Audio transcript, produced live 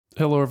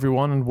Hello,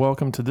 everyone, and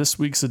welcome to this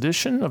week's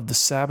edition of the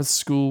Sabbath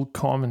School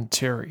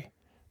Commentary.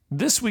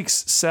 This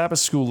week's Sabbath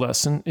School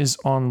lesson is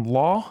on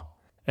law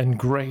and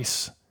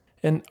grace.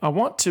 And I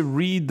want to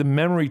read the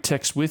memory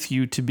text with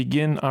you to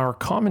begin our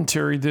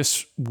commentary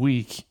this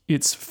week.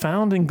 It's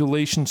found in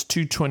Galatians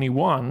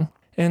 2:21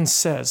 and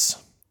says,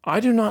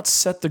 "I do not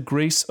set the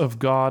grace of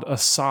God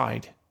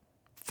aside.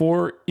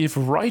 For if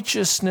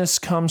righteousness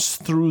comes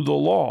through the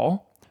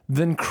law,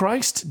 then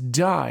Christ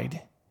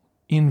died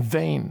in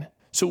vain."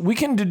 So we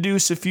can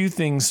deduce a few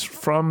things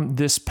from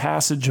this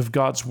passage of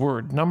God's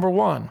word. Number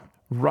one,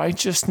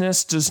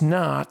 righteousness does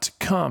not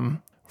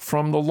come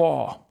from the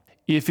law.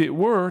 If it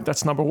were,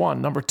 that's number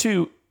one. Number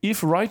two,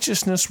 if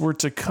righteousness were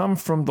to come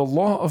from the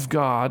law of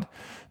God,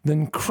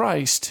 then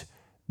Christ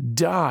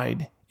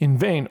died in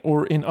vain.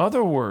 Or in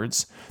other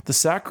words, the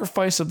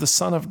sacrifice of the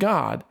Son of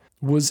God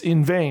was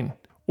in vain,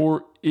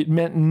 or it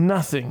meant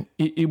nothing.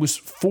 It was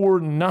for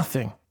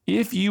nothing.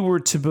 If you were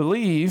to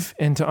believe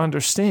and to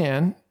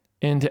understand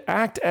and to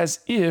act as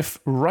if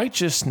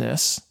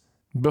righteousness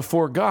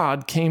before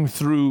God came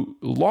through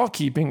law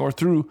keeping or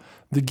through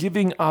the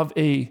giving of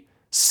a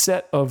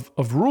set of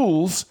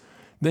rules,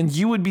 then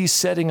you would be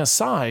setting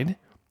aside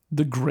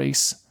the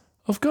grace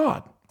of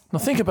God. Now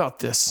think about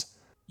this.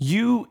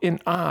 You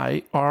and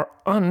I are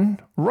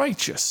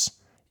unrighteous.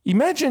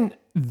 Imagine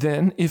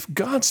then if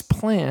God's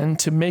plan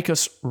to make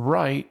us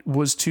right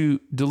was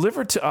to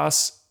deliver to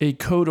us a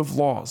code of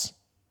laws.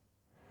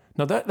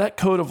 Now that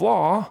code of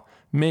law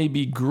may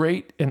be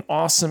great and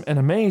awesome and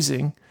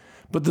amazing,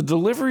 but the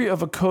delivery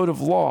of a code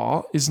of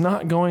law is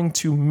not going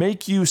to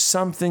make you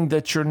something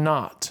that you're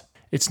not.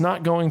 It's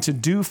not going to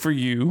do for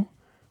you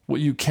what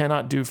you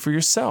cannot do for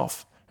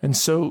yourself. And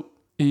so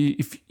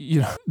if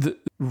the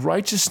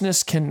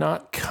righteousness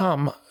cannot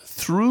come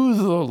through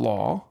the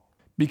law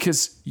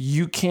because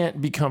you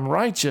can't become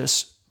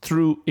righteous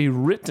through a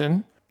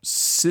written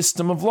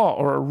system of law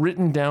or a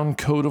written down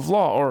code of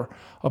law or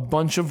a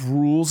bunch of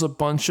rules, a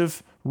bunch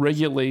of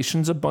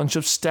regulations, a bunch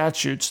of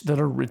statutes that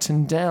are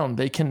written down.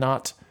 They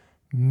cannot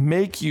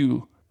make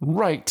you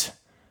right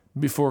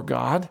before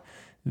God.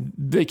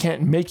 They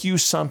can't make you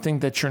something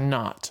that you're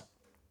not.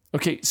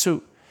 Okay,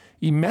 so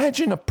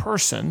imagine a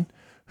person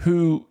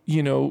who,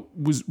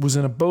 was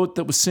in a boat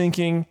that was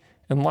sinking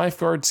and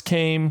lifeguards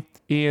came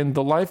and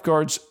the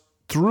lifeguards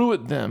threw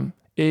at them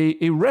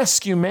a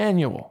rescue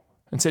manual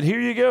and said, "Here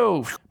you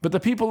go." But the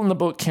people in the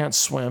boat can't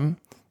swim.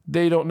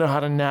 They don't know how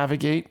to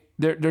navigate.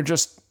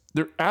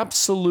 They're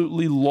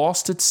absolutely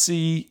lost at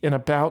sea and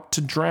about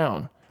to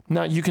drown.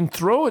 Now, you can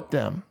throw at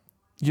them,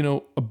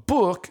 a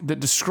book that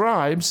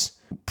describes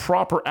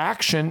proper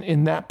action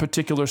in that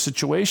particular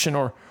situation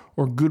or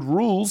good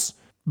rules,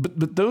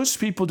 but those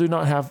people do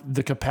not have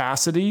the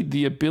capacity,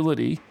 the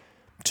ability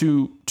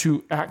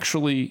to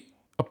actually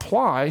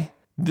apply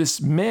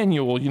this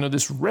manual,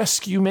 this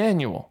rescue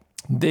manual.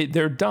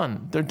 They're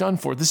done. They're done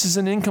for. This is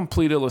an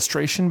incomplete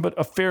illustration, but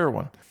a fair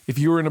one. If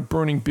you're in a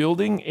burning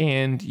building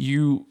and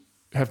you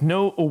have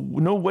no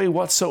way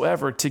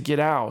whatsoever to get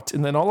out,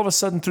 and then all of a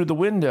sudden through the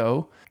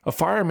window, a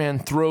fireman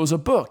throws a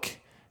book,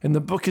 and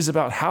the book is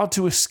about how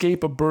to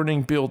escape a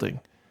burning building.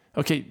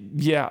 Okay,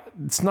 yeah,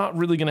 it's not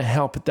really going to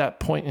help at that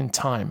point in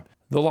time.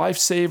 The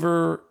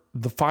lifesaver,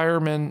 the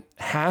fireman,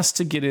 has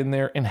to get in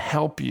there and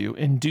help you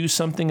and do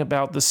something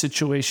about the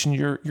situation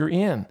you're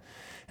in.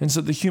 And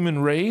so the human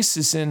race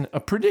is in a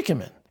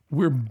predicament.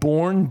 We're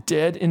born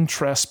dead in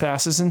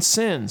trespasses and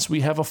sins. We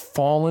have a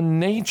fallen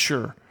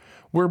nature.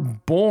 We're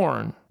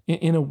born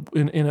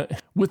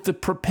with the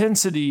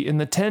propensity and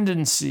the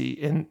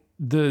tendency and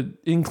the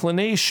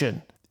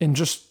inclination, and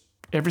just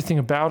everything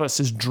about us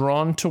is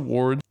drawn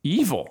toward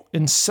evil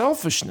and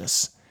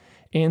selfishness.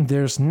 And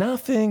there's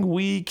nothing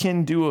we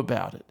can do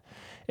about it.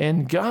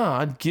 And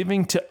God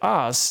giving to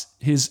us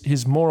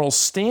his moral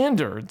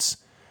standards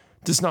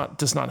does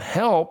not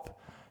help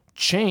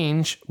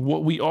change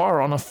what we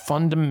are on a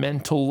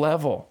fundamental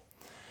level.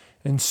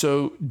 And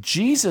so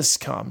Jesus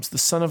comes, the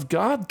Son of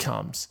God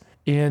comes,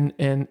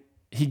 and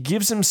he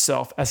gives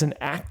himself as an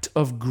act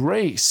of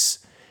grace,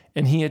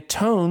 and he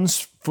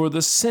atones for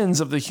the sins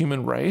of the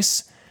human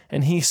race,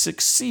 and he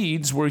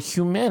succeeds where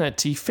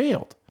humanity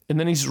failed. And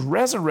then he's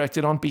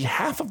resurrected on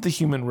behalf of the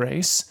human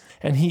race,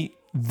 and he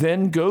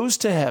then goes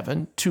to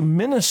heaven to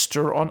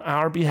minister on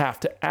our behalf,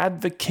 to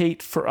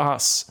advocate for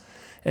us,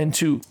 and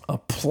to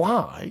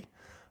apply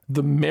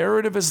the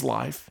merit of his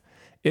life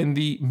and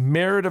the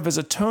merit of his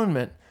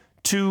atonement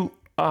to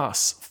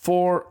us,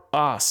 for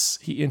us.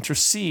 He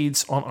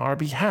intercedes on our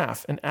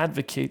behalf and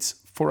advocates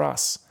for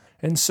us.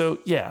 And so,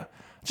 I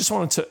just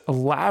wanted to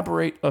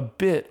elaborate a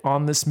bit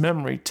on this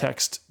memory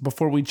text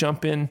before we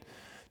jump in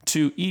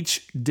to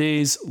each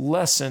day's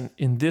lesson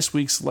in this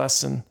week's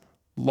lesson,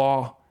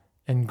 Law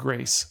and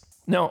Grace.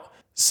 Now,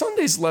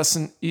 Sunday's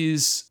lesson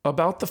is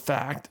about the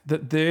fact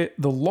that the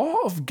law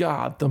of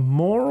God, the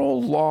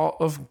moral law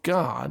of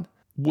God,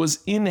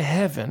 was in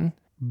heaven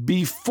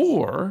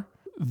before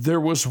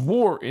there was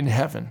war in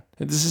heaven.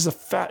 And this is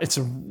it's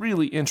a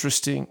really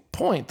interesting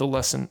point the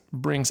lesson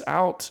brings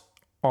out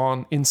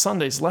in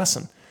Sunday's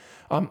lesson.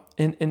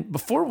 And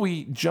before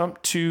we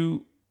jump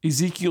to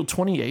Ezekiel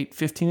 28,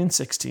 15 and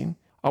 16,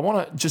 I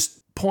want to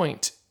just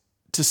point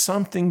to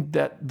something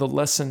that the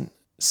lesson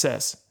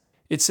says.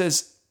 It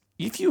says,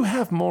 if you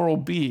have moral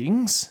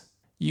beings,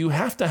 you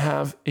have to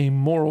have a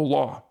moral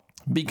law.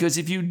 Because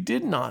if you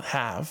did not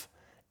have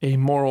a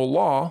moral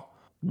law,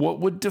 what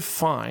would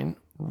define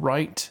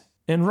right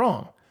and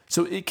wrong?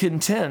 So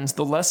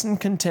the lesson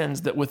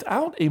contends that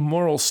without a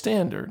moral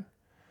standard,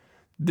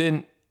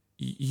 then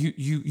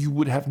you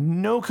would have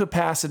no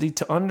capacity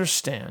to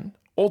understand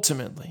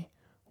ultimately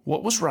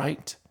what was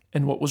right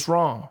and what was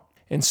wrong.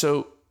 And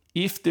so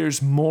if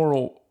there's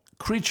moral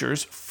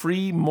creatures,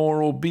 free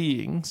moral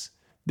beings,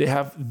 they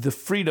have the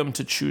freedom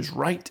to choose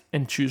right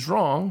and choose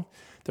wrong.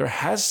 There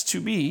has to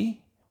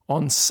be,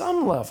 on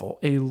some level,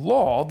 a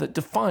law that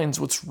defines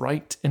what's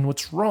right and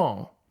what's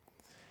wrong.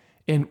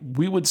 And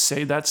we would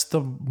say that's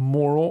the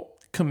moral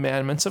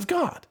commandments of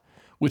God,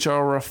 which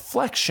are a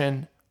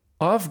reflection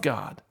of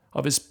God,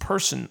 of his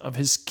person, of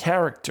his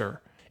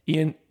character.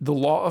 In the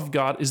law of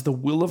God is the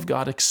will of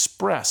God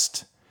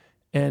expressed.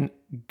 And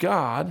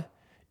God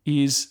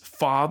is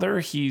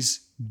Father,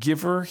 he's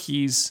giver,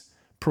 he's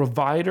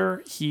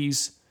provider,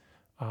 he's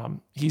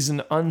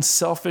an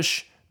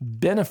unselfish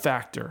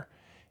benefactor.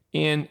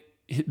 And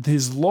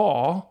his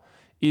law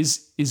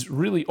is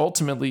really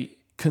ultimately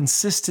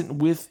consistent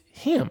with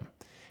him.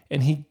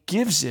 And he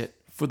gives it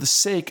for the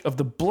sake of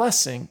the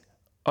blessing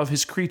of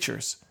his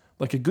creatures,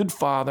 like a good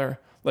father,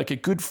 like a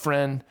good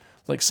friend,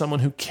 like someone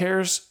who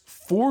cares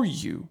for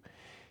you.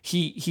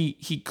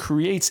 He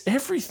creates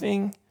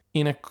everything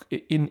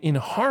in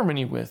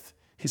harmony with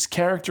his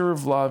character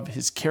of love,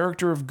 his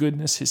character of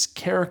goodness, his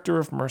character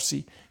of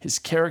mercy, his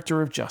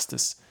character of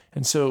justice.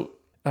 And so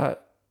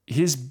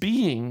his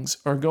beings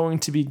are going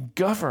to be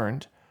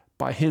governed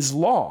by his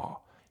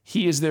law.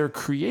 He is their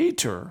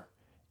creator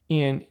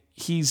and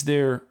he's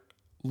their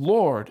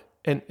Lord.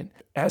 And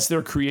as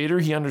their creator,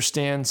 he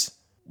understands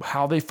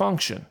how they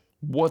function,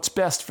 what's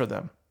best for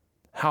them,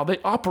 how they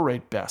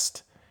operate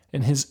best.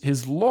 And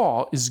his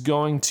law is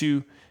going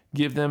to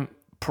give them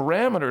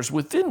parameters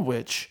within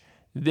which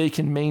they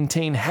can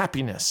maintain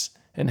happiness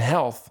and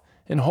health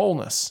and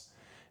wholeness.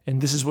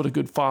 And this is what a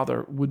good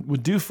father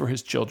would do for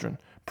his children,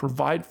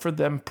 provide for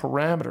them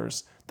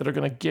parameters that are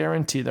going to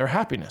guarantee their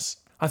happiness.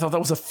 I thought that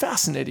was a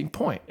fascinating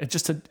point. It's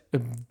just a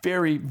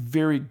very,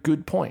 very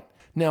good point.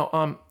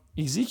 Now,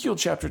 Ezekiel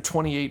chapter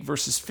 28,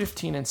 verses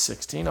 15 and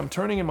 16, I'm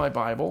turning in my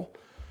Bible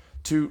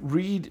to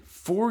read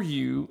for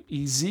you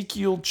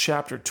Ezekiel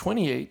chapter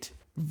 28,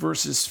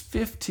 verses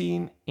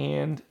 15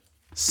 and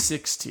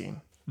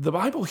 16. The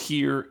Bible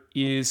here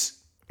is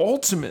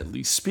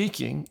ultimately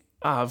speaking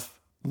of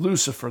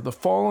Lucifer, the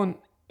fallen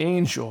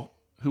angel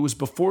who was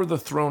before the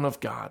throne of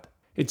God.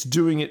 It's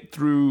doing it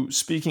through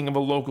speaking of a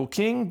local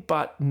king,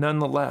 but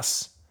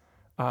nonetheless,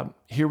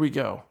 here we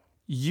go.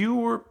 You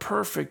were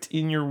perfect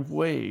in your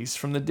ways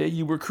from the day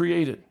you were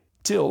created,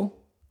 till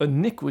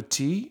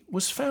iniquity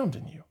was found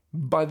in you.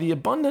 By the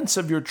abundance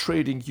of your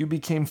trading, you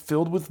became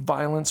filled with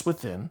violence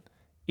within,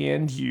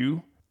 and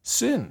you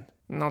sinned.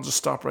 And I'll just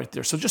stop right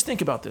there. So just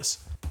think about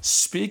this.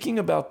 Speaking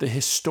about the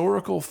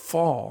historical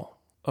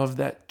fall of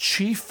that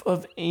chief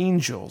of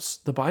angels,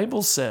 the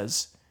Bible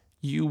says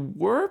you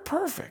were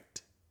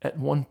perfect at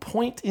one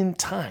point in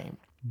time,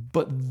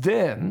 but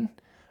then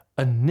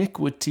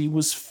iniquity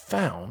was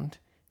found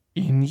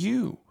in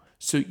you.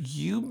 So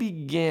you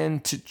began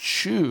to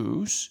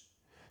choose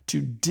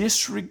to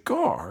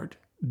disregard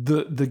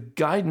the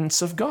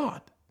guidance of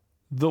God,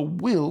 the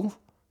will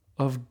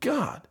of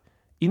God,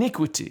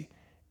 iniquity.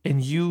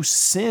 And you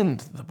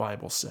sinned, the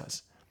Bible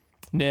says.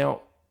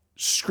 Now,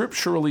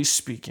 scripturally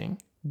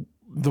speaking,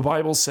 the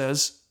Bible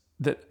says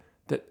that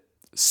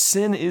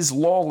sin is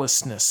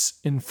lawlessness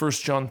in 1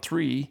 John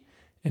 3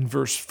 and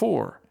verse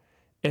 4.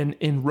 And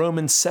in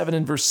Romans 7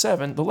 and verse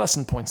 7, the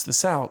lesson points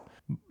this out.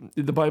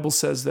 The Bible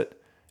says that,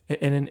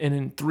 and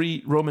in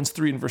Romans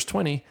 3 and verse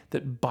 20,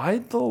 that by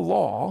the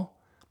law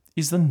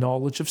is the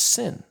knowledge of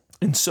sin.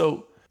 And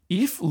so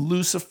if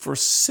Lucifer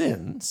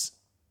sins,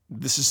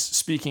 this is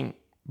speaking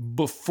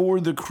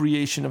before the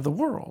creation of the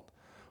world,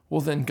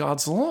 well, then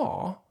God's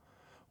law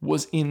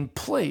was in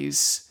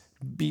place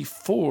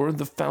before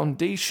the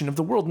foundation of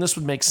the world. And this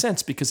would make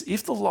sense because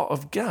if the law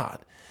of God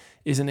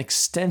is an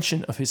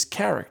extension of his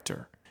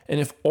character, and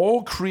if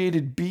all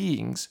created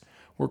beings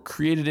were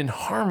created in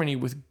harmony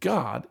with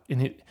God,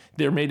 and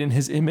they're made in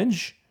his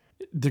image,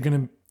 they're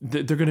going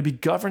to be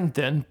governed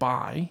then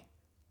by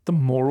the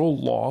moral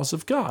laws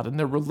of God, and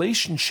their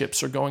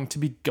relationships are going to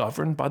be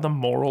governed by the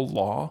moral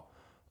law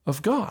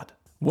of God.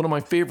 One of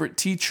my favorite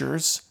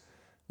teachers,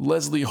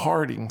 Leslie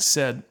Harding,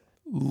 said,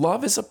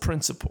 "Love is a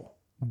principle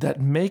that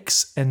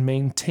makes and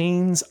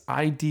maintains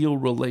ideal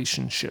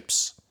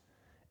relationships,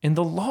 and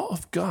the law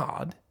of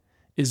God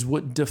is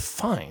what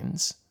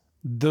defines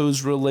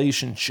those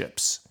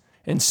relationships."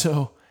 And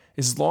so,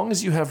 as long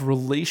as you have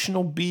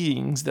relational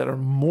beings that are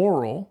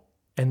moral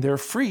and they're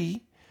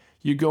free,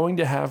 you're going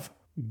to have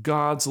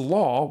God's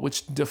law,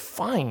 which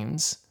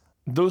defines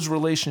those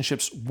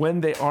relationships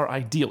when they are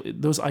ideal,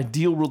 those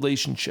ideal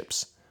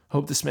relationships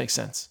Hope this makes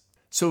sense.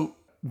 So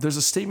there's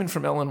a statement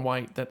from Ellen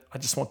White that I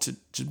just want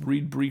to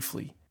read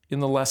briefly in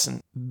the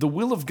lesson. The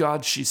will of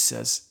God, she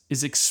says,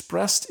 is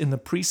expressed in the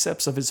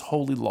precepts of his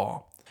holy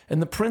law.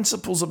 And the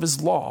principles of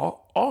his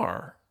law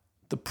are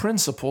the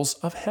principles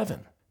of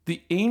heaven.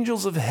 The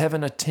angels of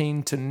heaven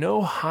attain to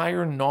no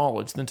higher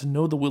knowledge than to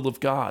know the will of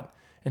God,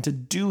 and to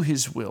do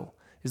his will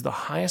is the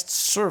highest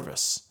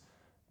service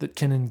that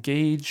can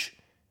engage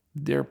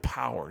their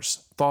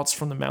powers. Thoughts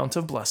from the Mount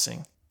of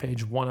Blessing,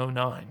 page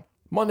 109.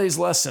 Monday's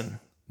lesson,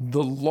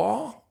 the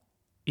law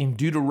in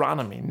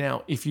Deuteronomy.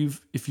 Now, if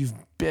you've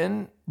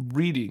been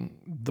reading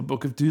the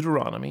book of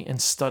Deuteronomy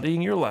and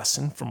studying your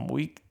lesson from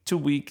week to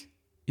week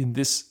in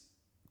this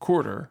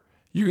quarter,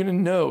 you're going to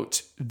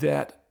note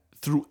that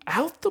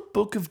throughout the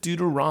book of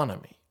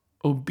Deuteronomy,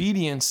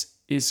 obedience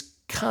is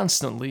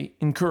constantly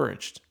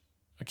encouraged.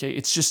 Okay,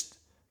 it's just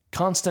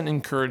constant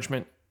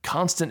encouragement,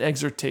 constant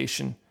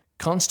exhortation,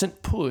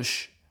 constant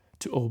push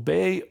to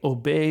obey,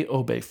 obey,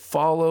 obey,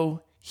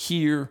 follow,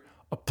 hear,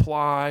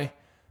 apply,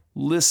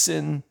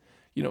 listen,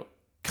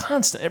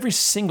 constant, every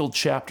single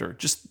chapter,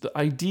 just the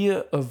idea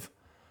of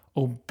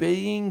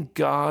obeying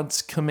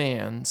God's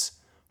commands,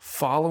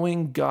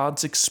 following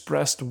God's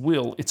expressed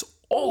will. It's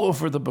all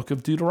over the book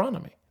of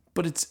Deuteronomy.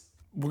 But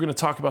we're going to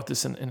talk about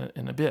this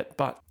in a bit,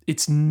 but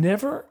it's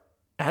never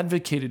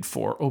advocated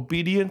for.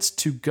 Obedience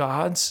to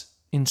God's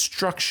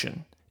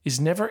instruction is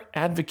never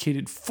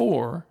advocated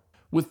for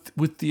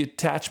with the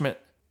attachment,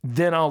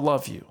 then I'll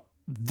love you,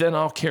 then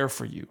I'll care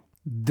for you,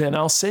 then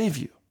I'll save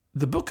you.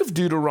 The book of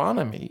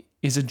Deuteronomy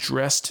is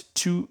addressed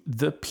to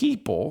the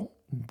people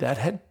that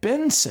had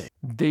been saved.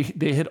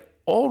 They had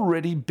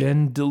already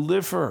been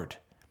delivered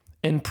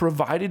and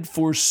provided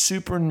for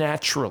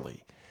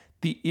supernaturally.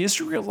 The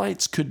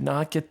Israelites could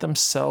not get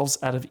themselves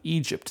out of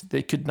Egypt.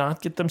 They could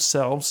not get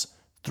themselves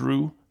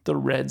through the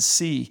Red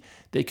Sea.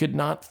 They could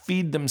not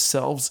feed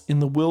themselves in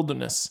the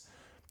wilderness.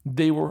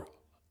 They were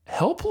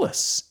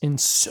helpless in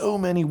so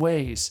many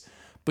ways,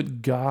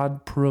 but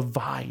God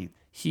provides.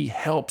 He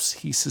helps,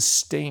 he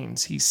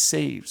sustains, he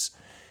saves.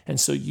 And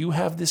so you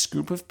have this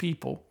group of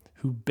people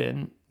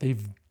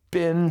they've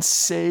been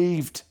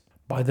saved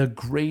by the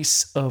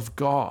grace of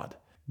God.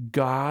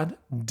 God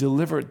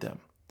delivered them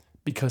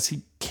because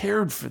he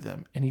cared for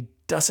them, and he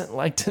doesn't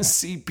like to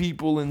see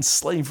people in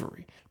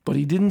slavery. But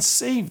he didn't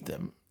save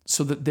them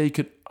so that they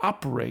could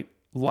operate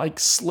like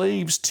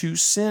slaves to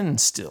sin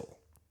still.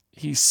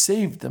 He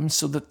saved them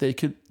so that they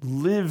could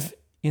live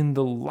in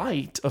the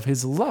light of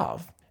his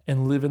love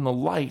and live in the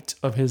light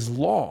of his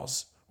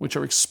laws, which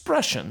are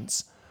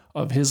expressions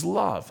of his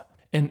love.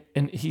 And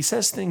he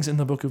says things in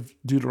the book of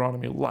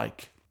Deuteronomy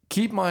like,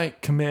 keep my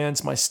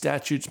commands, my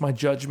statutes, my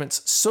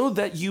judgments, so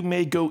that you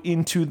may go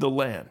into the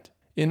land.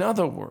 In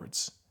other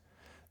words,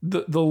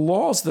 the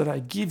laws that I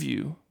give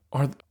you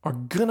are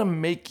going to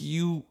make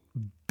you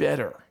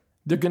better.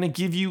 They're going to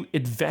give you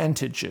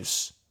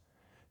advantages.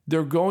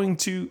 They're going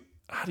to,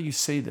 how do you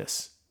say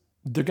this?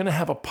 They're going to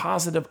have a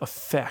positive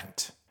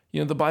effect.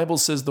 The Bible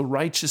says the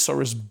righteous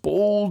are as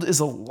bold as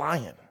a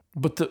lion,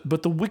 but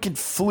the wicked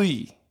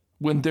flee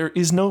when there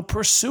is no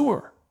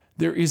pursuer.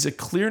 There is a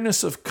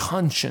clearness of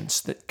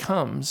conscience that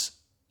comes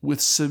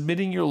with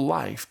submitting your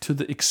life to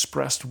the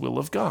expressed will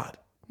of God.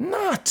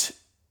 Not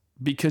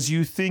because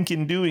you think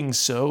in doing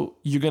so,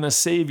 you're going to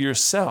save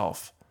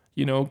yourself.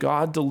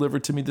 God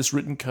delivered to me this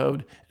written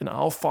code and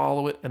I'll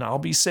follow it and I'll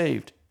be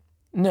saved.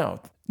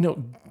 No,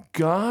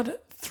 God,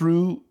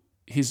 through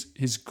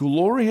his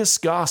glorious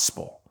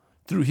gospel,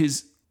 through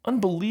his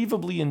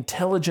unbelievably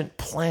intelligent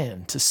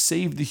plan to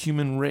save the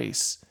human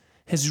race,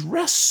 has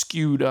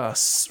rescued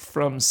us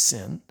from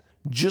sin,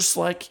 just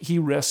like he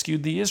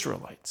rescued the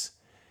Israelites.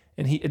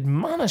 And he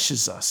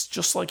admonishes us,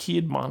 just like he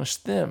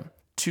admonished them,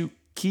 to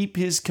keep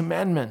his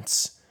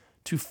commandments,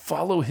 to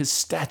follow his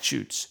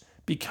statutes,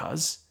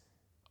 because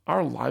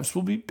our lives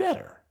will be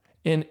better.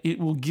 And it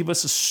will give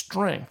us a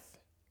strength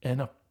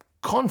and a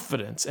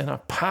confidence and a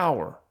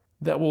power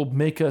that will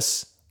make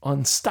us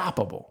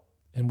unstoppable.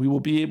 And we will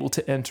be able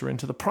to enter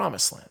into the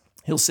promised land.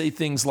 He'll say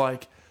things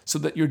like, so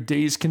that your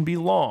days can be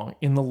long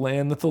in the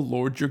land that the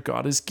Lord your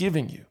God is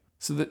giving you.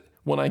 So that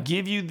when I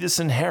give you this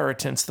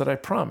inheritance that I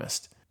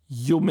promised,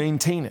 you'll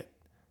maintain it.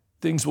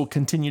 Things will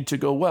continue to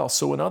go well.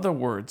 So in other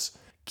words,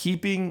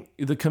 keeping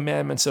the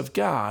commandments of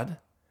God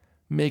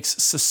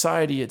makes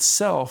society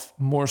itself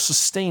more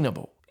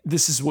sustainable.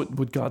 This is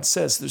what God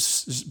says.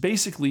 There's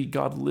basically,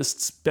 God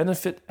lists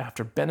benefit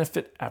after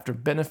benefit after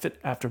benefit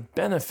after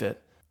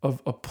benefit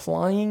of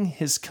applying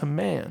his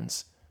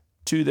commands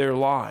to their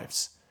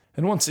lives.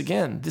 And once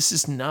again, this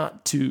is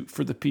not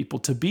for the people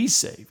to be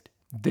saved.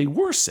 They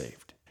were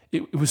saved.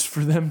 It was for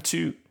them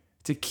to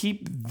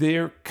keep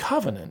their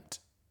covenant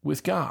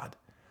with God.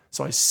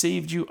 So I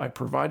saved you, I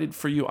provided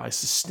for you, I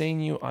sustain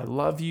you, I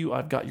love you,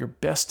 I've got your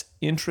best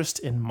interest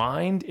in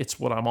mind. It's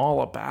what I'm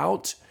all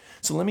about.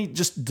 So let me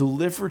just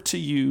deliver to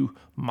you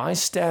my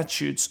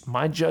statutes,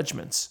 my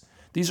judgments.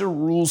 These are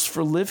rules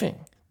for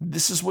living.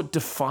 This is what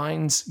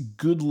defines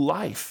good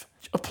life.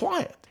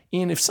 Apply it.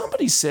 And if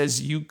somebody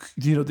says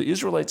the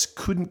Israelites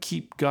couldn't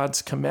keep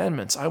God's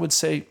commandments, I would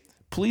say,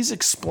 Please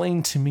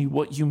explain to me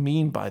what you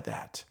mean by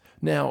that.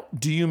 Now,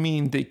 do you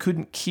mean they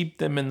couldn't keep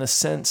them in the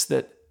sense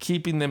that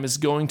keeping them is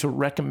going to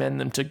recommend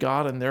them to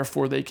God and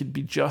therefore they could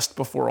be just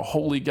before a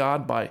holy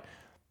God by,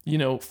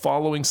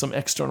 following some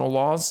external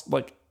laws?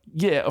 Like,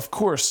 yeah, of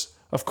course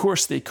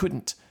they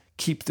couldn't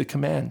keep the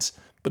commands.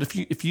 But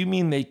if you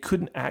mean they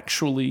couldn't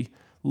actually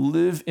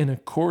live in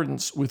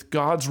accordance with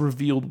God's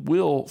revealed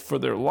will for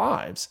their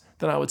lives,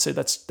 then I would say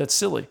that's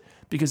silly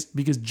because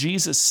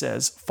Jesus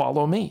says,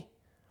 follow me.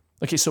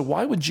 Okay, so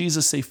why would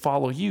Jesus say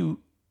follow you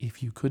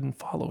if you couldn't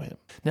follow him?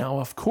 Now,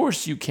 of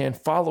course, you can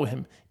follow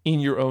him in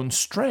your own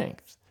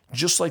strength,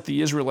 just like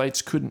the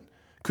Israelites couldn't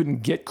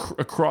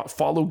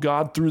follow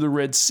God through the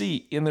Red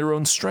Sea in their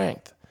own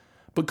strength.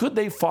 But could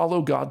they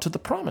follow God to the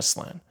promised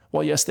land?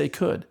 Well, yes, they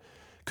could.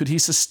 Could he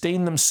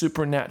sustain them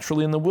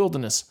supernaturally in the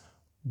wilderness?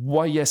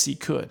 Why, yes, he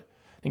could.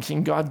 And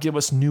can God give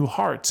us new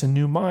hearts and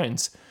new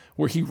minds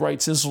where he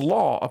writes his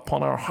law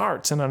upon our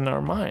hearts and on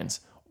our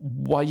minds?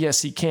 Why,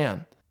 yes, he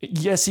can.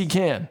 Yes, he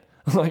can.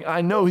 Like,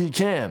 I know he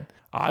can.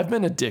 I've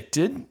been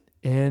addicted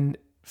and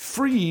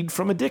freed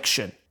from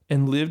addiction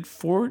and lived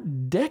for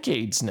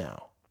decades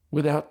now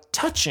without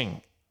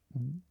touching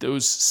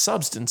those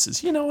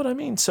substances. You know what I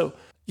mean? So,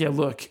 yeah,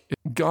 look,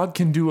 God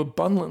can do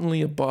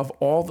abundantly above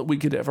all that we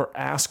could ever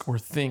ask or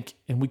think,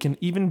 and we can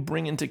even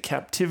bring into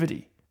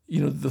captivity,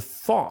 the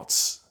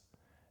thoughts,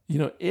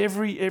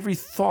 every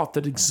thought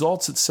that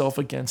exalts itself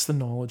against the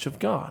knowledge of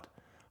God.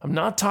 I'm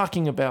not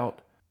talking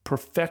about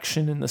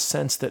perfection in the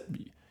sense that,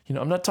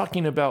 I'm not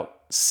talking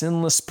about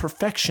sinless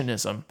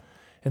perfectionism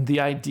and the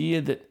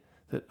idea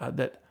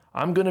that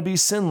I'm going to be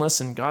sinless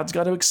and God's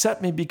got to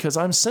accept me because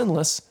I'm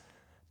sinless.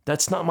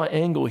 That's not my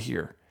angle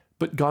here.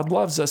 But God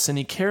loves us and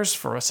he cares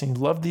for us, and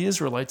he loved the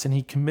Israelites and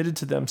he committed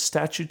to them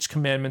statutes,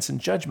 commandments, and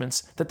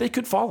judgments that they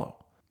could follow.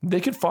 They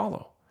could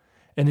follow.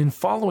 And in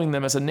following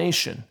them as a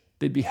nation,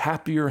 they'd be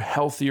happier,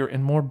 healthier,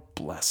 and more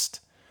blessed.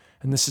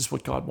 And this is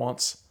what God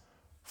wants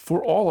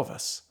for all of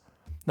us.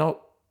 Now,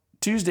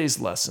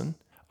 Tuesday's lesson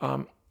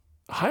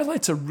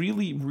highlights a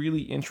really,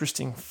 really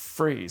interesting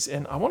phrase.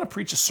 And I want to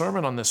preach a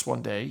sermon on this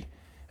one day.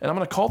 And I'm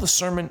going to call the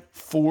sermon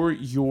For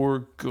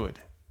Your Good.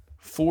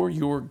 For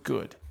Your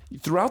Good.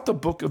 Throughout the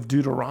book of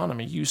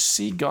Deuteronomy, you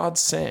see God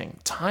saying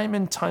time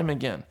and time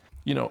again,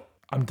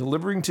 I'm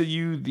delivering to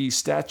you these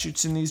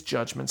statutes and these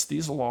judgments,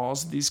 these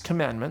laws, these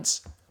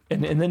commandments.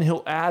 And then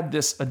he'll add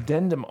this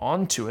addendum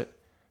onto it,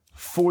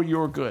 for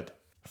your good,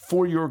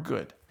 for your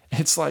good.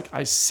 It's like,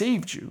 I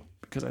saved you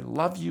because I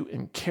love you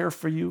and care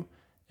for you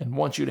and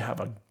want you to have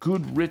a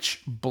good,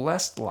 rich,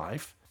 blessed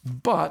life.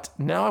 But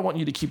now I want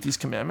you to keep these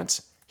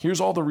commandments.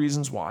 Here's all the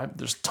reasons why.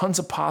 There's tons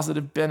of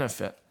positive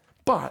benefit.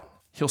 But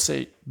he'll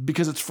say,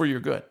 because it's for your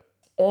good.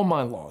 All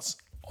my laws,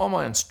 all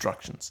my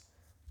instructions,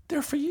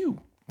 they're for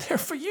you. They're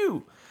for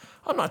you.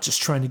 I'm not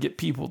just trying to get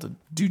people to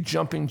do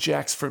jumping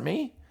jacks for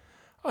me.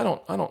 I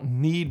don't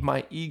need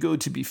my ego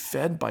to be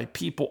fed by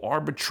people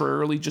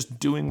arbitrarily just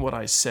doing what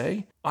I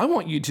say. I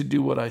want you to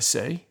do what I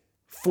say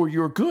for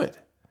your good.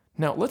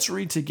 Now, let's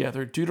read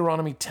together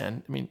Deuteronomy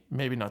 10.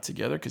 Maybe not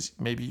together because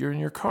maybe you're in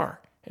your car.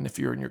 And if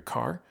you're in your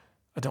car,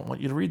 I don't want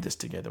you to read this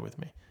together with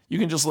me. You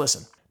can just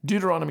listen.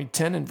 Deuteronomy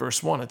 10 and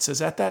verse 1, it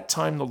says, At that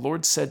time the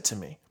Lord said to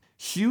me,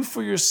 Hew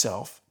for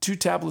yourself 2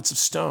 tablets of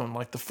stone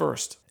like the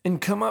first,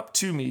 and come up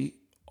to me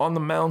on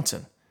the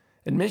mountain,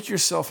 and make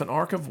yourself an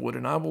ark of wood,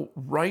 and I will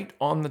write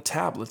on the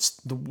tablets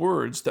the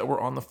words that were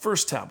on the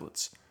first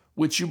tablets,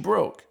 which you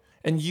broke,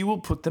 and you will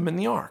put them in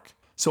the ark.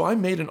 So I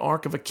made an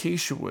ark of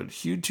acacia wood,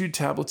 hewed 2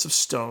 tablets of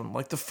stone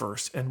like the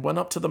first, and went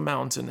up to the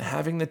mountain,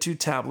 having the 2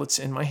 tablets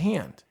in my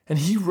hand. And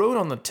he wrote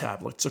on the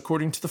tablets,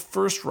 according to the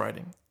first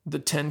writing, the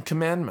 10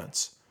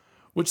 commandments,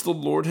 which the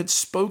Lord had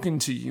spoken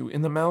to you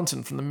in the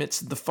mountain from the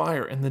midst of the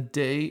fire in the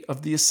day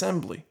of the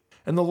assembly.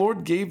 And the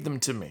Lord gave them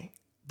to me.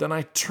 Then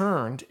I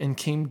turned and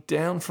came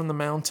down from the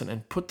mountain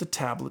and put the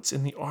tablets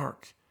in the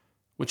ark,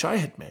 which I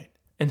had made.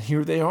 And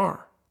here they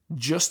are,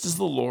 just as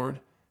the Lord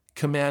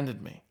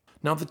commanded me.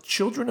 Now the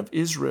children of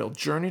Israel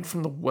journeyed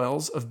from the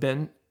wells of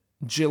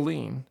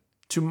Ben-Jelean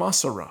to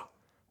Masarah,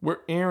 where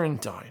Aaron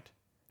died,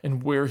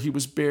 and where he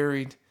was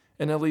buried,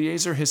 and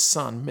Eleazar his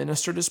son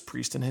ministered as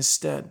priest in his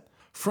stead.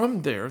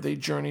 From there they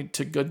journeyed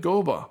to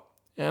Gudgoba,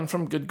 and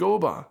from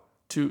Gudgoba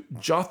to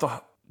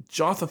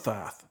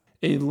Jothathath,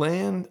 a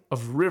land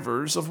of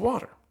rivers of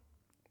water.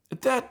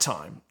 At that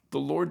time the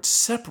Lord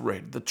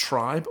separated the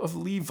tribe of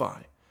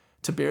Levi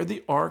to bear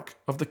the ark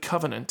of the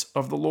covenant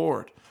of the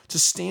Lord, to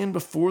stand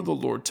before the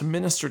Lord, to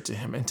minister to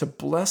him, and to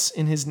bless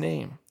in his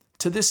name.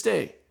 To this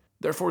day,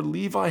 therefore,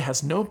 Levi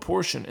has no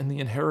portion in the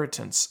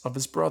inheritance of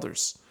his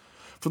brothers,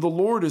 for the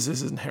Lord is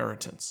his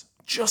inheritance,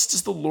 just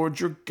as the Lord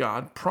your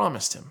God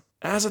promised him.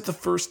 As at the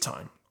first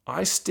time,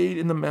 I stayed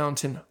in the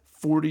mountain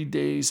 40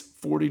 days,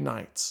 40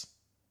 nights.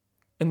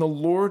 And the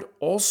Lord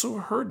also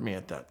heard me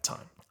at that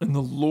time. And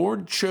the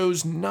Lord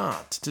chose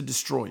not to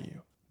destroy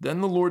you.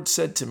 Then the Lord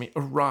said to me,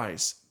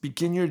 Arise,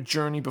 begin your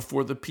journey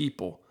before the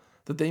people,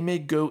 that they may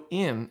go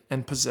in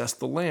and possess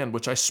the land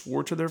which I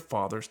swore to their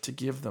fathers to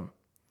give them.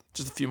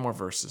 Just a few more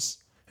verses.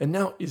 And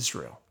now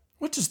Israel,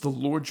 What does the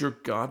Lord your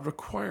God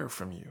require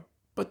from you?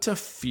 But to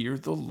fear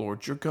the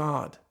Lord your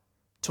God,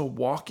 to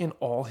walk in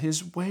all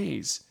his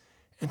ways,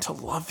 and to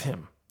love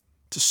him,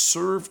 to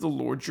serve the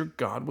Lord your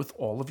God with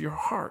all of your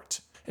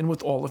heart and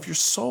with all of your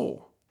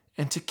soul,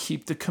 and to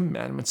keep the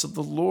commandments of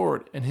the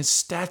Lord and his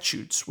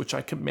statutes, which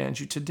I command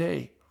you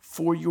today,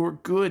 for your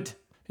good.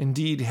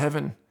 Indeed,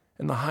 heaven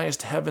and the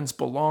highest heavens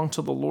belong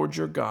to the Lord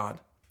your God,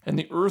 and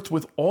the earth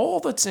with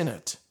all that's in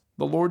it.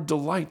 The Lord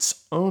delighted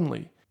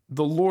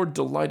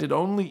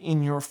only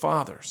in your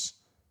fathers,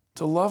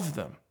 to love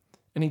them,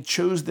 and he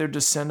chose their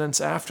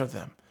descendants after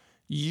them,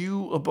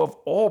 you above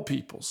all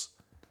peoples,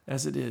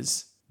 as it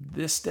is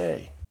this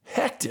day.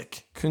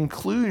 Hectic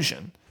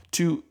conclusion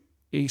to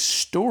a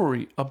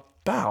story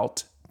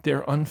about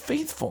their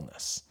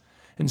unfaithfulness.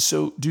 And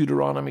so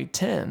Deuteronomy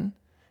 10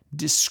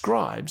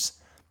 describes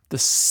the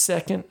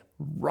second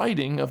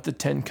writing of the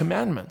Ten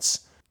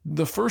Commandments.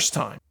 The first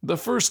time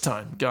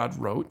God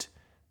wrote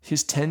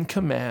his 10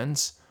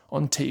 commands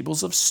on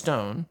tables of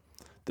stone,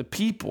 the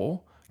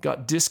people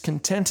got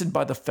discontented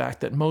by the fact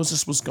that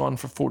Moses was gone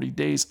for 40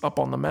 days up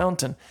on the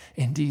mountain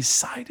and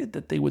decided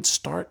that they would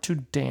start to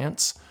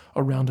dance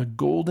around a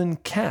golden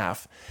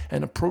calf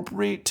and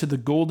appropriate to the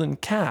golden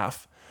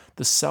calf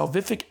the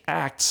salvific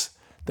acts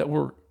that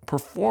were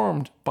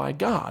performed by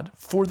God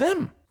for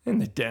them.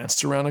 And they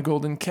danced around a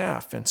golden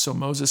calf. And so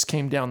Moses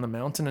came down the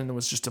mountain, and there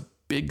was just a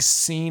big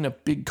scene, a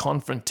big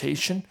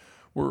confrontation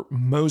where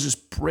Moses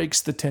breaks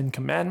the 10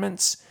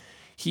 Commandments.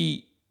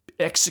 He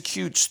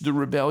executes the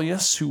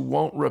rebellious who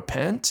won't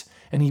repent,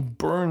 and he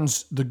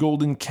burns the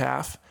golden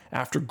calf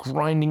after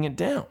grinding it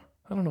down.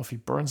 I don't know if he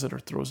burns it or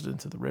throws it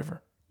into the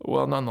river.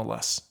 Well,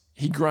 nonetheless,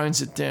 he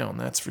grinds it down,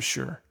 that's for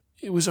sure.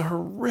 It was a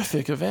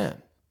horrific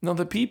event. Now,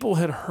 the people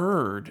had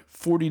heard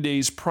 40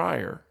 days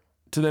prior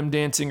to them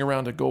dancing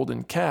around a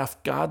golden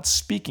calf, God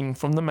speaking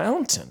from the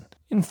mountain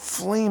in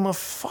flame of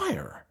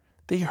fire.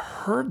 They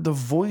heard the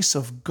voice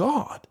of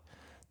God,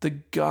 the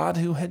God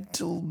who had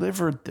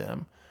delivered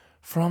them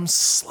from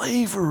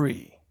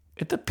slavery.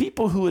 If the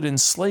people who had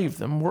enslaved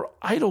them were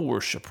idol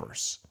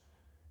worshippers,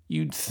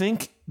 you'd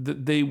think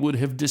that they would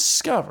have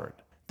discovered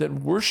that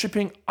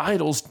worshiping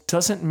idols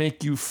doesn't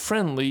make you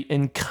friendly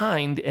and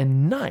kind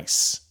and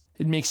nice.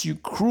 It makes you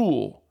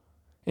cruel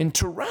and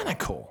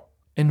tyrannical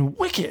and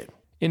wicked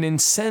and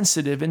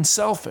insensitive and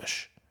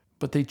selfish.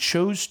 But they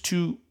chose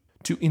to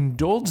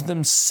indulge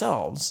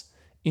themselves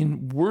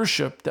in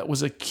worship that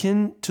was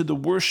akin to the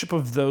worship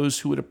of those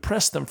who had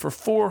oppressed them for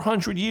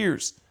 400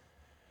 years.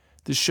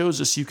 This shows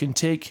us you can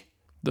take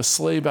the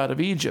slave out of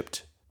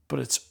Egypt, but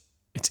it's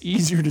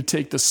easier to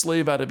take the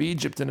slave out of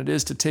Egypt than it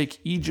is to take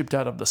Egypt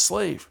out of the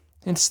slave.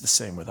 And it's the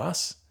same with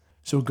us.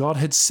 So God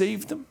had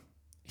saved them.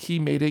 He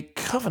made a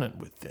covenant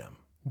with them.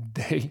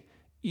 They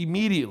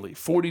immediately,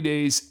 40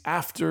 days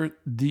after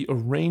the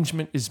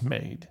arrangement is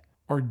made,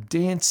 are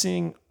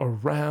dancing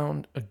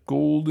around a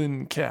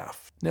golden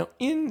calf. Now,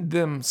 in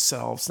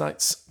themselves, I'm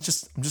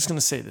just going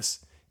to say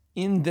this,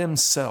 in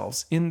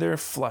themselves, in their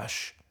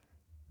flesh,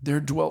 there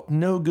dwelt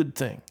no good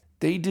thing.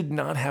 They did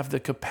not have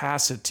the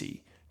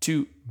capacity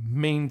to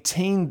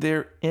maintain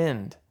their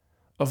end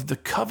of the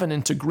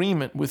covenant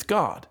agreement with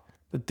God,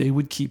 that they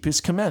would keep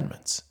his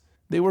commandments.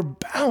 They were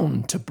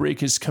bound to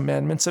break his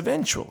commandments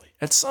eventually,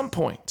 at some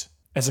point.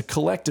 As a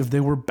collective, they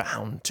were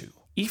bound to.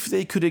 If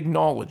they could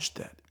acknowledge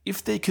that,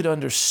 if they could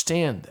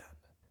understand that,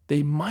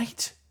 they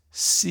might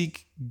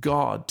seek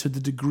God to the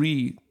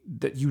degree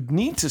that you'd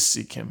need to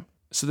seek him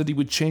so that he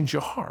would change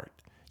your heart.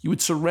 You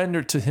would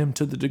surrender to him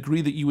to the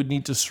degree that you would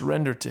need to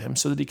surrender to him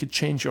so that he could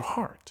change your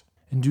heart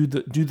and do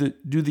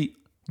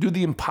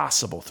the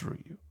impossible through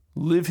you.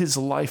 Live his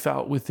life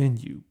out within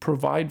you.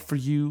 Provide for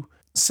you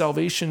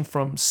salvation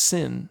from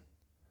sin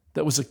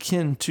that was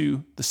akin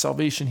to the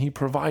salvation he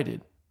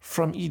provided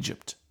from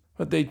Egypt.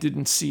 But they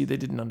didn't see, they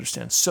didn't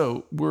understand.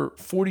 So we're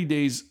 40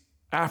 days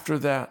after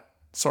that.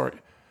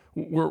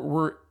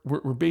 We're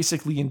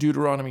basically in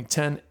Deuteronomy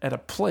 10 at a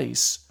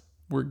place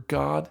where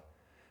God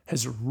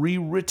has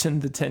rewritten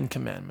the 10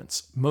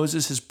 Commandments.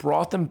 Moses has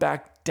brought them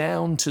back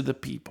down to the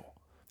people.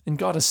 And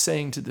God is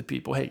saying to the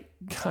people, hey,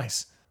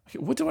 guys,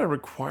 what do I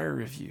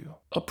require of you?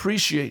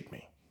 Appreciate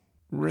me.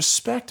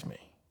 Respect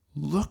me.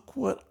 Look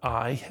what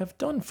I have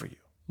done for you.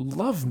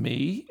 Love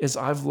me as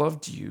I've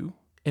loved you,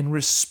 and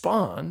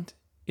respond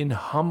in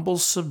humble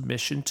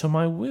submission to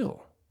my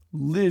will.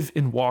 Live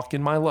and walk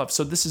in my love.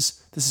 So this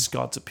is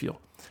God's appeal.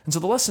 And so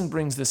the lesson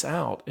brings this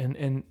out,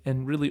 and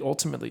really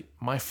ultimately,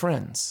 my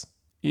friends,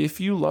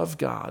 if you love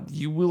God,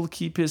 you will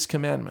keep his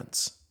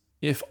commandments.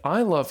 If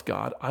I love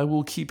God, I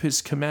will keep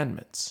his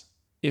commandments.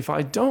 If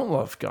I don't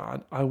love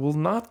God, I will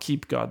not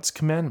keep God's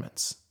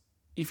commandments.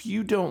 If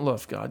you don't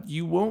love God,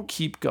 you won't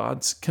keep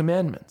God's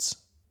commandments.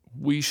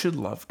 We should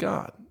love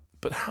God.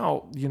 But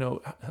how,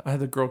 I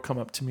had a girl come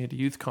up to me at a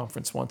youth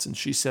conference once, and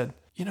she said,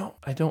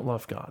 I don't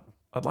love God.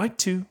 I'd like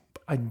to,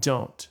 but I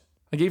don't.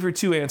 I gave her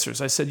two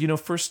answers. I said,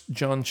 1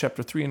 John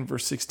chapter 3 and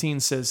verse 16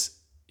 says,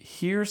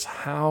 here's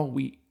how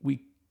we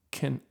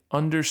can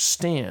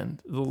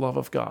understand the love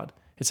of God.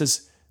 It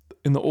says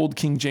in the old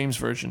King James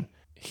Version,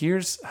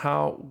 Here's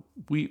how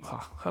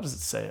does it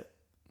say it?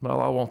 Well,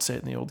 I won't say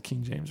it in the old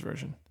King James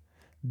Version.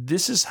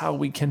 This is how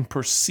we can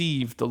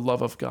perceive the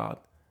love of God.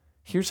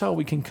 Here's how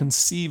we can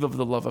conceive of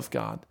the love of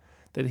God,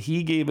 that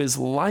he gave his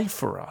life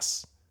for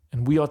us,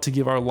 and we ought to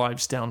give our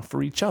lives down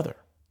for each other.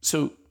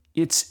 So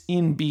it's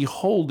in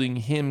beholding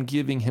him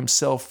giving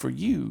himself for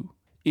you.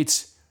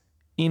 It's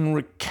in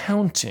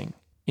recounting,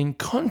 in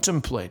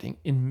contemplating,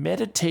 in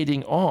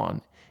meditating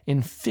on,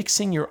 in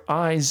fixing your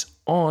eyes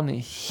on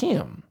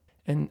him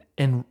and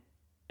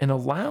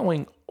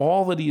allowing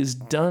all that he has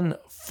done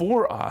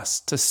for us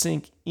to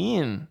sink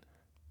in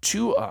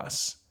to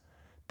us,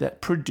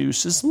 that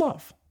produces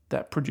love,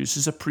 that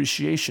produces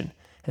appreciation,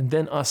 and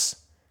then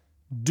us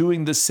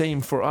doing the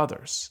same for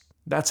others.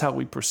 That's how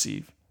we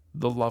perceive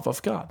the love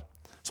of God.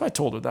 So I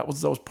told her that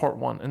was part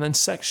one. And then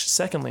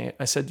secondly,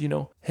 I said,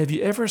 have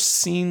you ever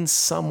seen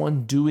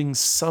someone doing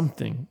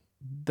something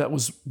that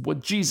was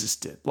what Jesus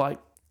did? Like,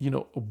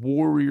 a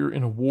warrior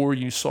in a war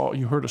you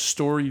heard a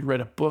story, you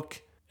read a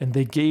book, and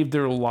they gave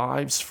their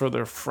lives for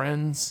their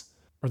friends,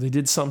 or they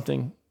did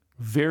something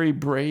very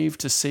brave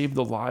to save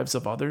the lives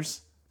of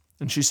others?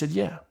 And she said,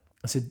 yeah.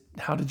 I said,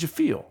 how did you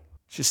feel?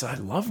 She said, I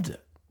loved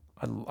it.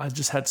 I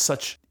just had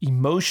such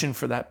emotion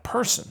for that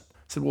person.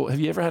 I said, well,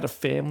 have you ever had a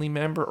family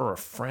member or a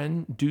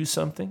friend do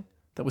something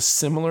that was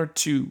similar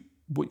to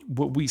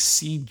what we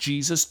see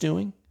Jesus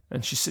doing?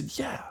 And she said,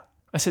 yeah.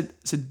 I said,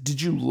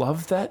 did you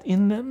love that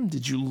in them?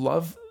 Did you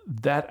love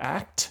that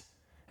act?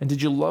 And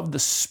did you love the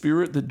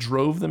spirit that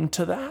drove them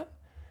to that?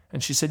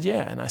 And she said,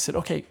 yeah. And I said,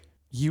 okay,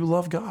 you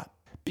love God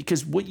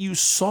because what you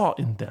saw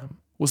in them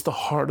was the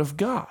heart of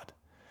God,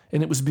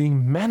 and it was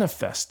being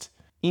manifest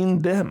in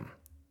them,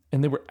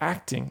 and they were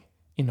acting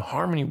in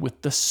harmony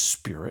with the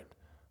Spirit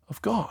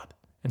of God.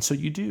 And so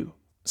you do.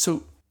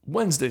 So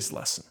Wednesday's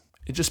lesson,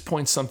 it just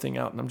points something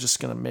out, and I'm just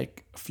going to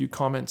make a few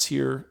comments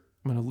here.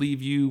 I'm going to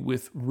leave you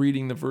with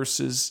reading the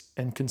verses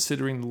and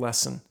considering the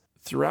lesson.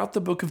 Throughout the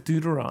book of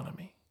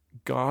Deuteronomy,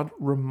 God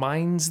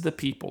reminds the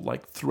people,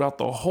 like throughout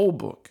the whole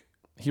book,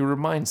 he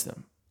reminds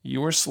them,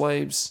 you were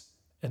slaves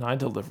and I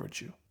delivered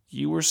you.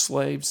 You were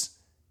slaves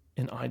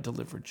and I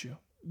delivered you.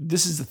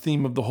 This is the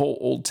theme of the whole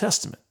Old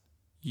Testament.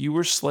 You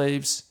were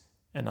slaves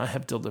and I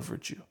have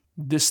delivered you.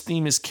 This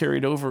theme is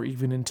carried over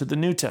even into the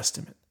New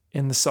Testament.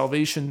 And the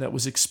salvation that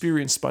was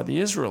experienced by the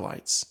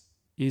Israelites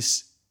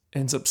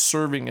ends up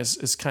serving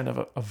as kind of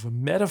a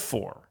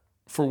metaphor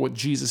for what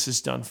Jesus has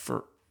done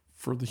for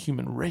the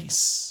human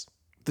race.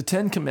 The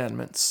Ten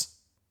Commandments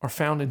are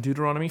found in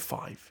Deuteronomy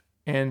 5,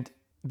 and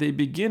they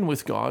begin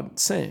with God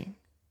saying,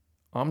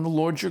 I'm the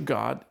Lord your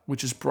God,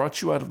 which has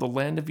brought you out of the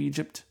land of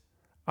Egypt,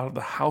 out of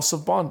the house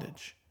of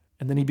bondage.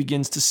 And then he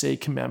begins to say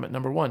commandment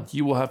number 1,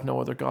 you will have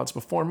no other gods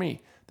before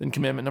me. Then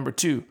commandment number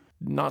 2,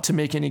 not to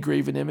make any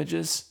graven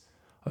images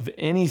of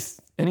any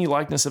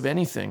likeness of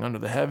anything under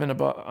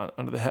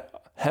the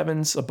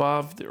heavens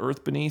above, the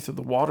earth beneath, or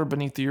the water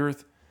beneath the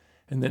earth.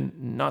 And then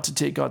not to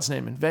take God's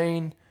name in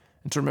vain,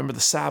 and to remember the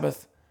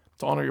Sabbath,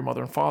 to honor your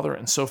mother and father,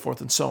 and so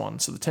forth and so on.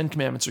 So the 10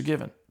 Commandments are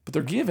given. But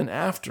they're given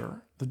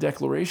after the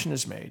declaration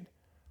is made,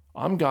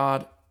 I'm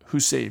God who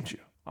saved you.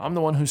 I'm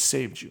the one who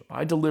saved you.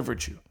 I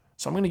delivered you.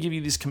 So I'm going to give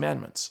you these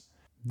commandments.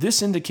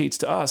 This indicates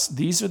to us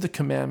these are the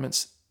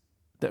commandments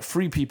that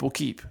free people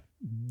keep.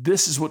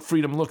 This is what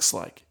freedom looks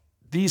like.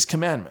 These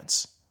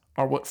commandments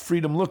are what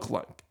freedom looks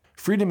like.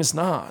 Freedom is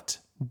not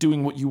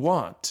doing what you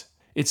want.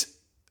 It's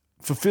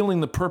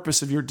fulfilling the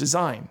purpose of your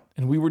design.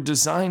 And we were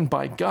designed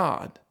by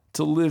God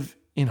to live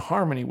in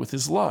harmony with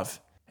his love.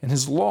 And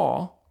his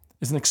law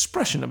is an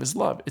expression of his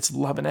love. It's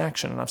love in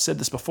action. And I've said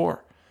this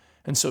before.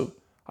 And so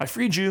I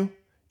freed you.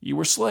 You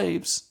were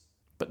slaves,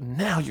 but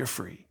now you're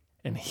free.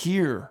 And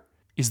here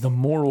is the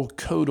moral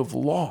code of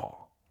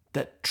law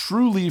that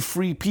truly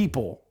free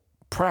people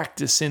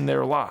practice in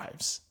their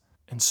lives.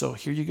 And so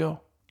here you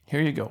go.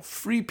 Here you go.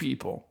 Free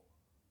people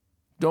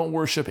don't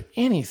worship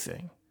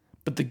anything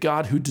but the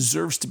God who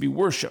deserves to be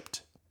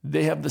worshiped.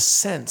 They have the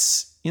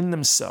sense in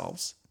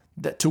themselves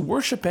that to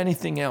worship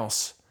anything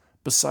else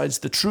besides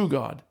the true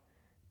God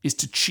is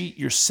to cheat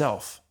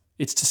yourself.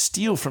 It's to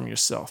steal from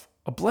yourself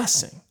a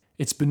blessing.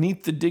 It's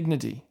beneath the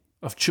dignity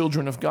of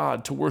children of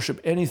God to worship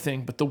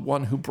anything but the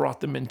one who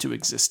brought them into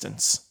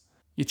existence.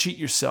 You cheat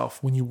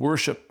yourself when you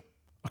worship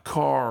a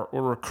car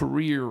or a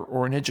career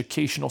or an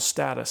educational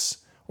status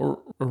or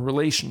a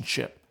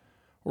relationship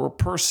or a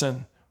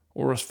person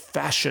or a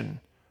fashion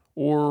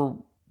or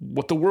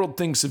what the world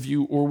thinks of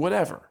you or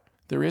whatever.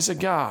 There is a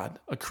God,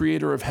 a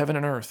creator of heaven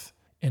and earth.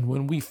 And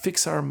when we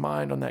fix our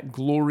mind on that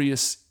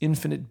glorious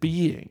infinite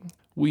being,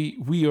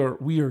 we're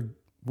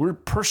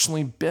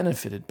personally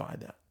benefited by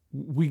that.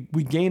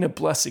 We gain a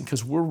blessing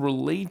because we're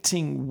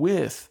relating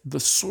with the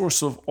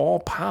source of all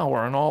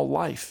power and all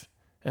life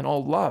and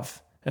all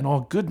love and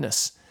all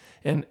goodness.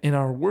 And in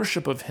our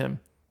worship of him,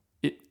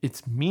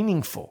 it's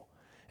meaningful.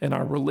 And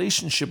our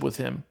relationship with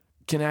him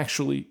can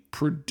actually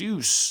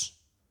produce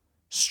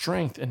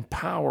strength and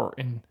power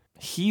and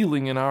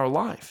healing in our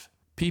life.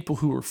 People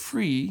who are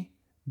free,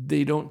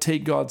 they don't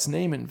take God's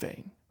name in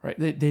vain, right?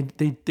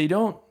 They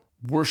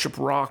worship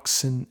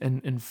rocks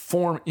and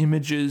form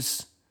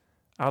images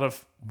out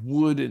of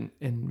wood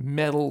and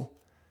metal,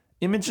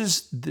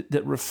 images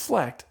that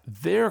reflect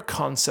their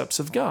concepts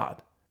of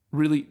God.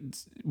 Really,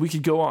 we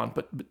could go on,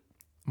 but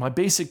my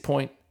basic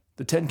point,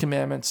 the Ten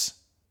Commandments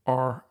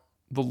are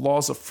the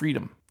laws of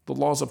freedom, the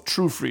laws of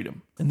true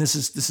freedom. And this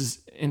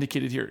is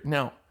indicated here.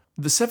 Now,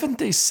 the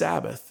seventh-day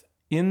Sabbath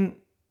in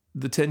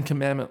the Ten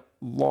Commandment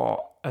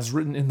law, as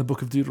written in the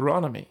book of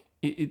Deuteronomy,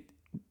 it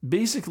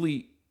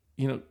basically,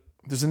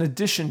 there's an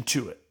addition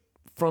to it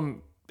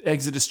from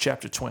Exodus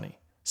chapter 20.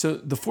 So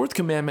the fourth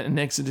commandment in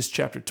Exodus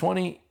chapter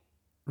 20,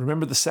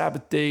 remember the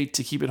Sabbath day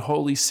to keep it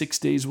holy. 6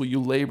 days will you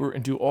labor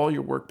and do all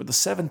your work, but the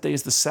seventh day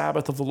is the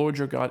Sabbath of the Lord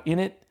your God. In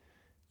it,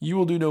 you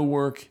will do no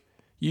work.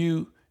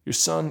 You, your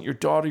son, your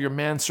daughter, your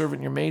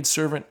manservant, your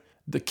maidservant,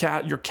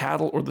 your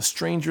cattle, or the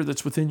stranger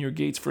that's within your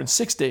gates. For in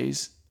 6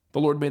 days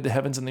the Lord made the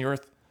heavens and the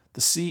earth,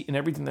 the sea, and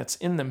everything that's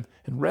in them,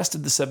 and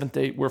rested the seventh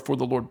day. Wherefore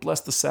the Lord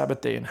blessed the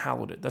Sabbath day and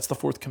hallowed it. That's the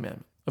fourth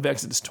commandment of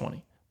Exodus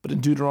 20. But in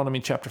Deuteronomy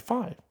chapter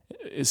 5,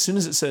 as soon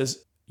as it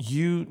says,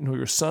 you, nor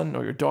your son,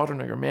 nor your daughter,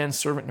 nor your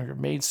manservant, nor your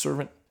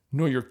maidservant,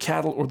 nor your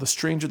cattle, or the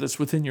stranger that's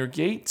within your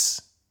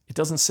gates, it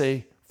doesn't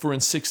say, for in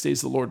 6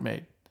 days the Lord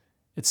made.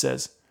 It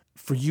says,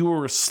 for you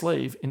were a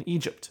slave in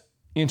Egypt.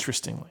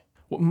 Interestingly,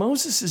 what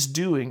Moses is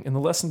doing, and the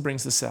lesson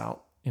brings this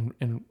out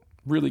in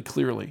really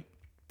clearly,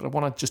 but I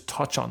want to just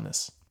touch on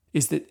this,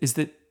 is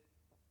that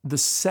the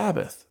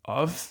Sabbath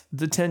of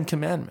the Ten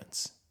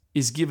Commandments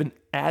is given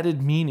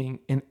added meaning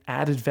and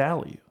added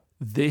value.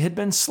 They had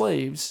been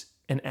slaves,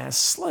 and as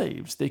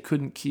slaves, they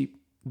couldn't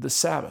keep the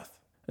Sabbath.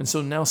 And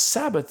so now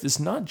Sabbath is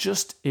not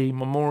just a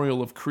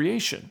memorial of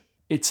creation,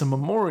 it's a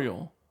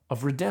memorial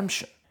of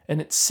redemption. And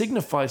it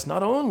signifies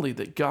not only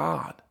that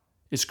God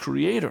is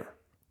creator,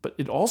 but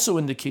it also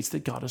indicates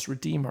that God is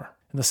redeemer.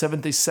 And the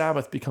seventh-day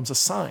Sabbath becomes a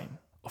sign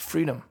of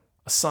freedom,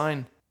 a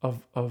sign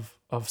of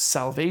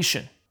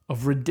salvation,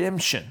 of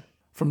redemption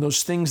from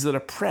those things that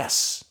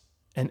oppress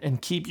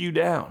and keep you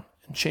down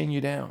and chain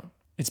you down.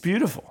 It's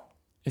beautiful.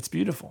 It's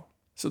beautiful.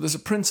 So there's a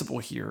principle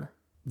here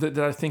that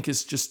I think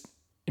is just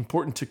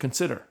important to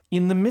consider.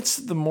 In the midst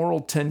of the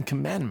moral Ten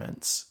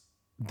Commandments,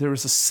 there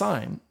is a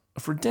sign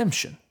of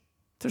redemption.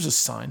 There's a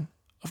sign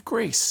of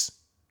grace.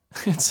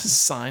 It's a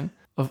sign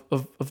of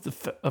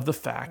the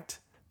fact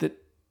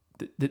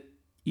that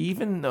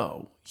even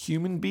though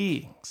human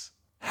beings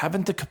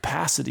haven't the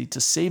capacity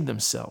to save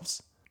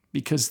themselves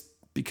because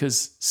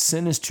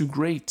sin is too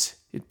great,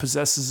 it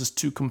possesses us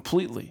too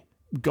completely,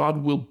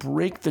 God will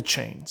break the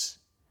chains.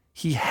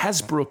 He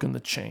has broken the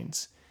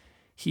chains.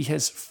 He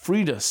has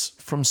freed us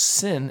from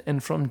sin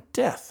and from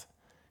death.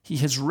 He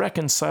has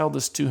reconciled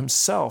us to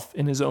himself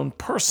in his own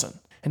person,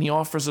 and he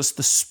offers us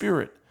the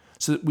Spirit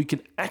so that we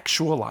can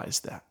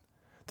actualize that.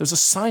 There's a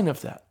sign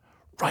of that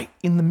right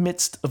in the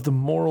midst of the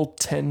moral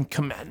Ten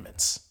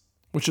Commandments,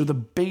 which are the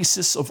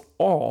basis of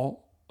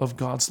all of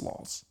God's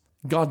laws.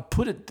 God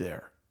put it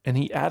there, and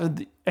he added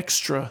the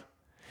extra.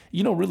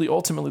 Really,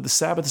 ultimately, the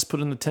Sabbath is put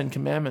in the Ten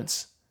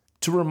Commandments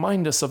to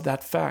remind us of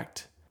that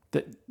fact,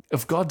 that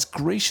of God's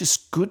gracious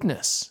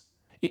goodness.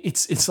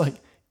 It's like,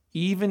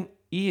 even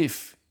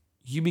if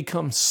you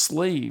become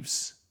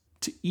slaves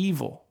to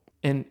evil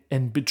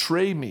and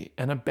betray me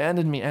and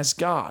abandon me as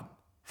God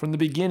from the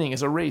beginning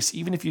as a race,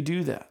 even if you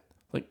do that,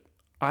 like,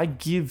 I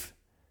give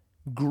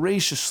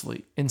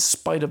graciously in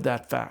spite of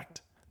that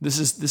fact. This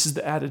is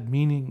the added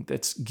meaning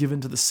that's given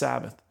to the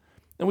Sabbath.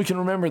 And we can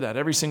remember that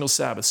every single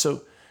Sabbath.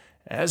 So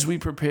as we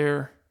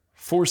prepare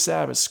for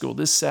Sabbath school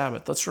this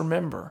Sabbath, let's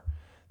remember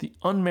the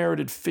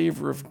unmerited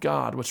favor of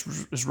God, which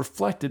is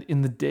reflected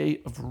in the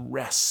day of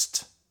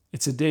rest.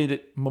 It's a day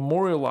that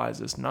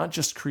memorializes not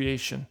just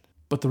creation,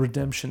 but the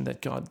redemption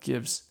that God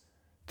gives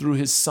through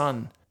his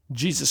Son,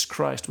 Jesus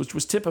Christ, which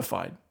was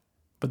typified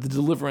by the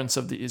deliverance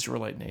of the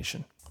Israelite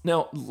nation.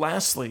 Now,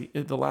 lastly,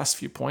 the last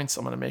few points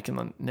I'm going to make in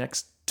the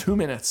next 2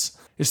 minutes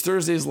is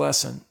Thursday's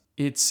lesson.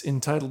 It's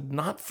entitled,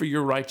 Not for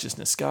Your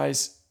Righteousness.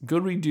 Guys, go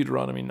read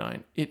Deuteronomy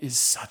 9. It is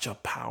such a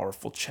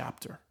powerful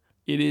chapter.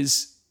 It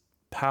is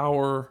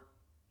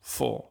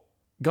powerful.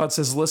 God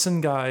says, listen,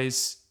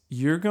 guys,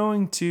 you're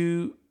going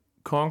to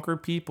conquer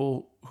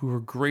people who are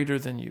greater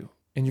than you.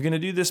 And you're going to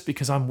do this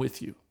because I'm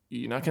with you.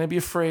 You're not going to be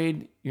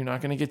afraid. You're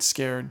not going to get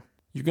scared.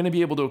 You're going to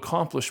be able to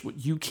accomplish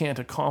what you can't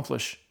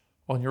accomplish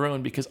on your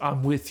own because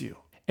I'm with you.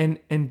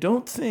 And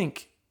don't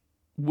think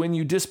when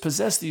you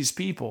dispossess these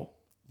people,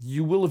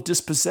 you will have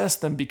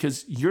dispossessed them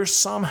because you're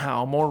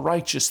somehow more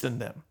righteous than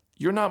them.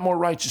 You're not more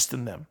righteous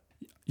than them.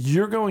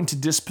 You're going to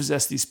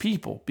dispossess these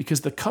people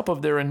because the cup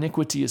of their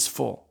iniquity is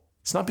full.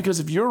 It's not because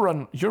of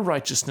your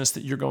righteousness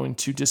that you're going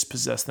to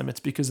dispossess them. It's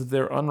because of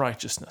their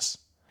unrighteousness.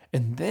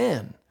 And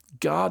then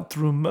God,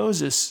 through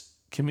Moses,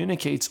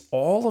 communicates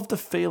all of the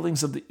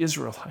failings of the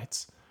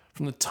Israelites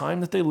from the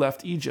time that they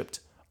left Egypt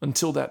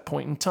until that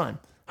point in time,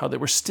 how they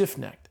were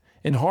stiff-necked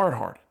and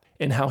hard-hearted,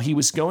 and how he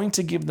was going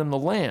to give them the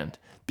land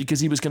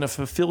because he was going to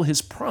fulfill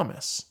his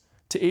promise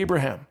to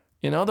Abraham.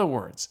 In other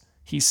words,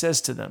 he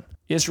says to them,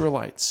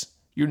 Israelites,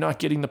 you're not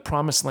getting the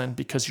promised land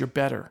because you're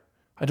better.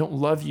 I don't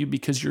love you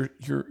because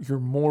you're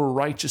more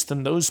righteous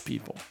than those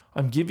people.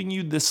 I'm giving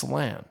you this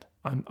land.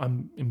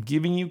 I'm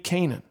giving you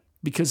Canaan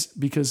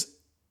because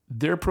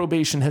their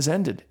probation has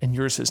ended and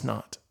yours has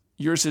not.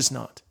 Yours is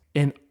not.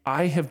 And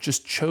I have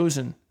just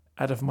chosen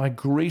out of my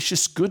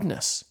gracious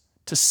goodness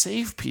to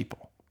save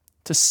people,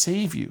 to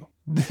save you.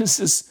 This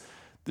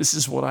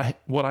is what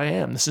I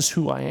am. This is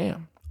who I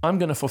am. I'm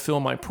going to fulfill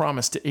my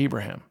promise to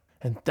Abraham.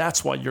 And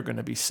that's why you're going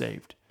to be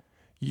saved.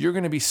 You're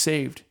going to be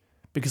saved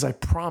because I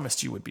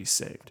promised you would be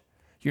saved.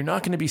 You're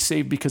not going to be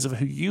saved because of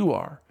who you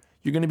are.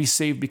 You're going to be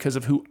saved because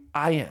of who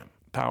I am.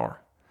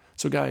 Power.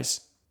 So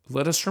guys,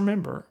 let us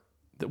remember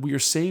that we are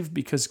saved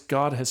because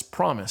God has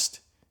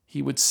promised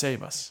he would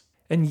save us.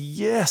 And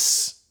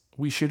yes,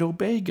 we should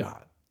obey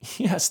God.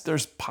 Yes,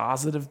 there's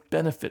positive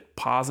benefit,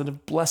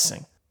 positive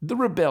blessing. The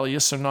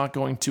rebellious are not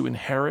going to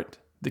inherit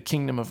the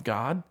kingdom of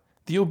God.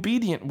 The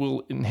obedient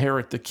will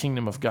inherit the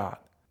kingdom of God.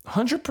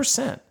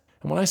 100%.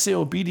 And when I say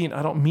obedient,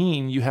 I don't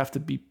mean you have to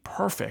be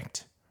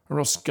perfect or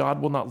else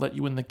God will not let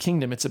you in the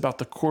kingdom. It's about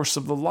the course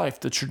of the life,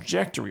 the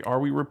trajectory. Are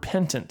we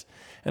repentant?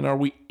 And are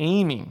we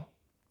aiming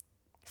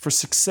for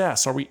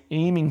success? Are we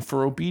aiming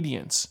for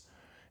obedience?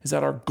 Is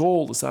that our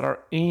goal? Is that our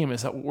aim?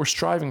 Is that what we're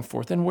striving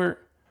for?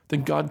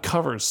 Then God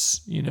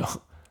covers,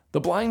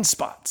 the blind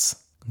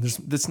spots.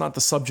 That's not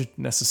the subject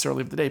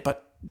necessarily of the day,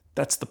 but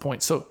that's the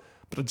point.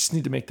 But I just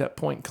need to make that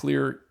point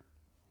clear.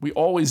 We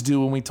always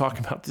do when we talk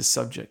about this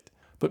subject.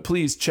 But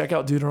please check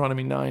out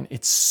Deuteronomy 9.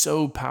 It's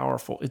so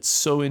powerful. It's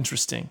so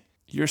interesting.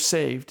 You're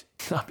saved,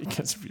 not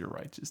because of your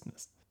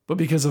righteousness, but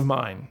because of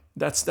mine.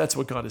 That's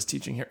what God is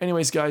teaching here.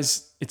 Anyways,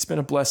 guys, it's been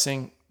a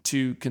blessing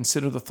to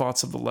consider the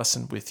thoughts of the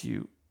lesson with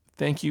you.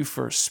 Thank you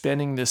for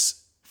spending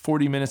this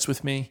 40 minutes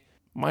with me.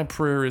 My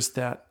prayer is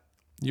that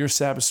your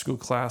Sabbath school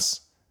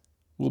class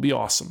will be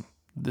awesome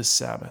this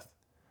Sabbath.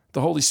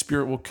 The Holy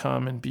Spirit will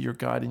come and be your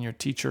guide and your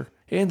teacher,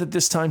 and that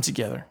this time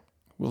together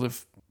will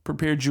have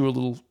prepared you a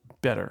little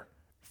better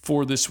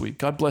for this week.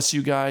 God bless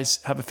you guys.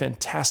 Have a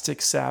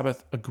fantastic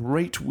Sabbath, a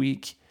great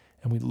week,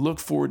 and we look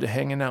forward to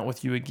hanging out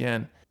with you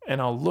again.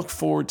 And I'll look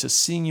forward to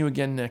seeing you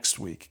again next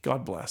week.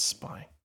 God bless. Bye.